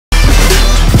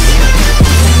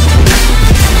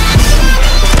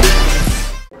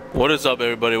What is up,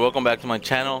 everybody? Welcome back to my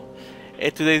channel.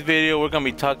 In today's video we're going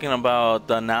to be talking about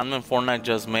the announcement Fortnite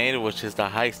just made, which is the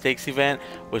high stakes event,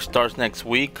 which starts next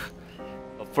week.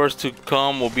 The first to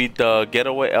come will be the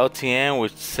getaway LTN,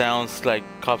 which sounds like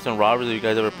cops and robbers if you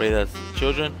guys ever played as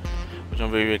children, which I'm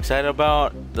very excited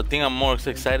about. The thing I'm more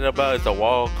excited about is the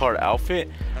wild card outfit.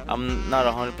 I'm not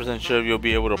 100% sure if you'll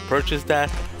be able to purchase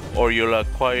that or you'll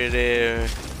acquire it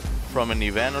from an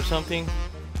event or something.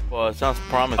 Well, it sounds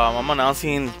promising. I'm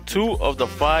announcing 2 of the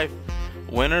 5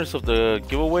 winners of the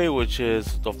giveaway, which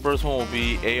is the first one will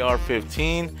be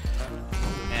AR-15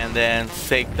 and then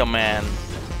Sake the Man.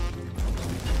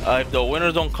 If the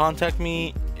winners don't contact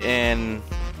me within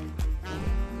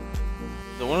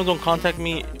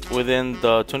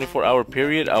the 24-hour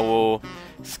period, I will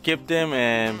skip them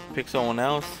and pick someone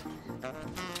else.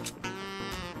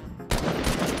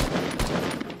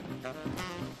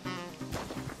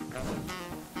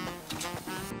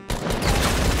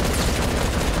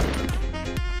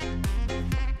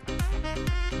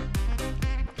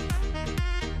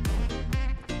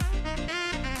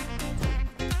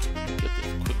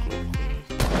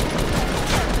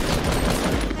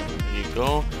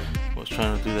 Go. I was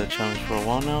trying to do that challenge for a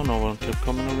while now. No one kept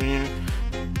coming over here.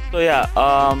 So yeah,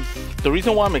 the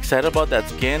reason why I'm excited about that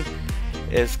skin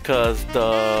is because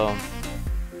the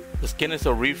skin is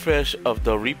a refresh of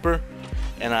the Reaper,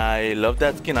 and I love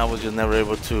that skin. I was just never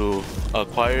able to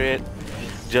acquire it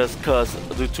just because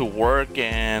due to work,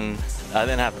 and I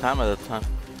didn't have time at the time.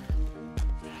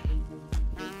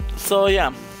 So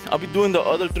yeah, I'll be doing the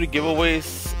other 3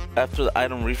 giveaways after the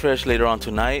item refresh later on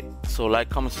tonight. So like,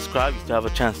 comment, subscribe. You still have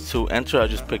a chance to enter. I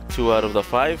just picked 2 out of the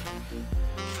 5.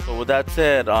 So with that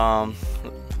said, thank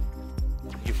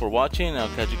you for watching. I'll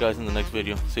catch you guys in the next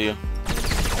video. See ya.